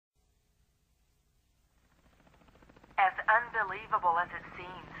Unbelievable as it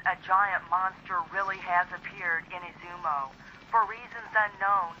seems, a giant monster really has appeared in Izumo. For reasons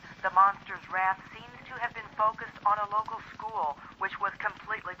unknown, the monster's wrath seems to have been focused on a local school, which was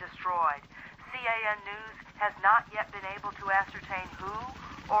completely destroyed. CAN News has not yet been able to ascertain who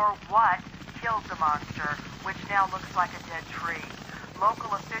or what killed the monster, which now looks like a dead tree.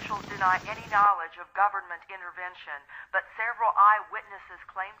 Local officials deny any knowledge of government intervention, but several eyewitnesses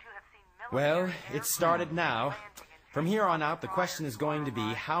claim to have seen military... Well, it started now. From here on out, the question is going to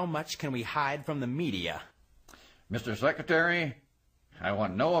be, how much can we hide from the media? Mr. Secretary, I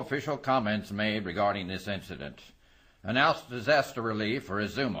want no official comments made regarding this incident. Announce disaster relief for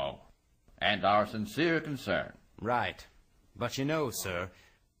Izumo, and our sincere concern. Right. But you know, sir,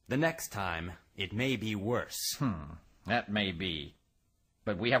 the next time, it may be worse. That may be.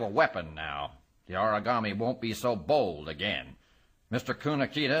 But we have a weapon now. The Origami won't be so bold again. Mr.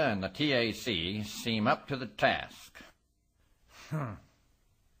 Kunakita and the TAC seem up to the task. I'm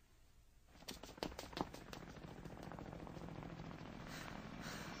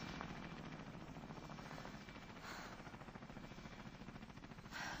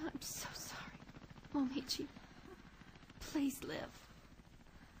so sorry. Momichi, please live.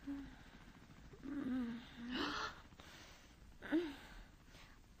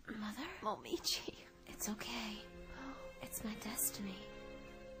 Mother? Momichi. It's okay. It's my destiny.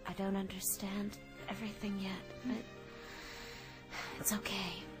 I don't understand everything yet, but it's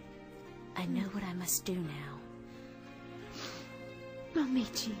okay. I know what I must do now.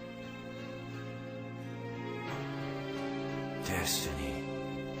 Momichi. Destiny.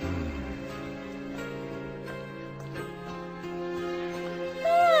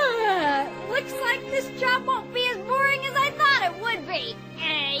 Looks like this job won't be as boring as I thought it would be.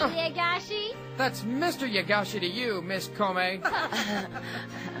 Hey, Yagashi. That's Mr. Yagashi to you, Miss Kome.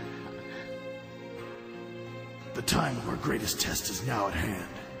 The time of our greatest test is now at hand.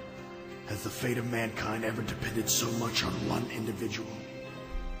 Has the fate of mankind ever depended so much on one individual?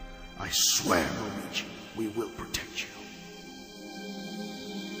 I swear, Momichi, we will protect you.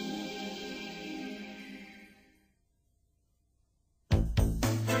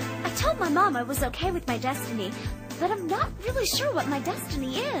 I told my mom I was okay with my destiny, but I'm not really sure what my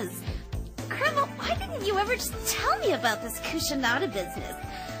destiny is. Grandma, why didn't you ever just tell me about this Kushinada business?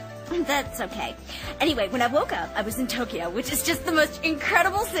 That's okay. Anyway, when I woke up, I was in Tokyo, which is just the most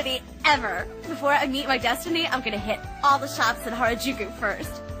incredible city ever. Before I meet my destiny, I'm gonna hit all the shops in Harajuku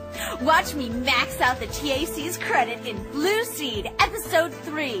first. Watch me max out the TAC's credit in Blue Seed, Episode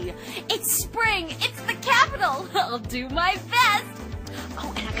 3. It's spring, it's the capital. I'll do my best.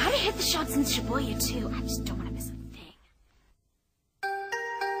 Oh, and I gotta hit the shops in Shibuya, too. I just don't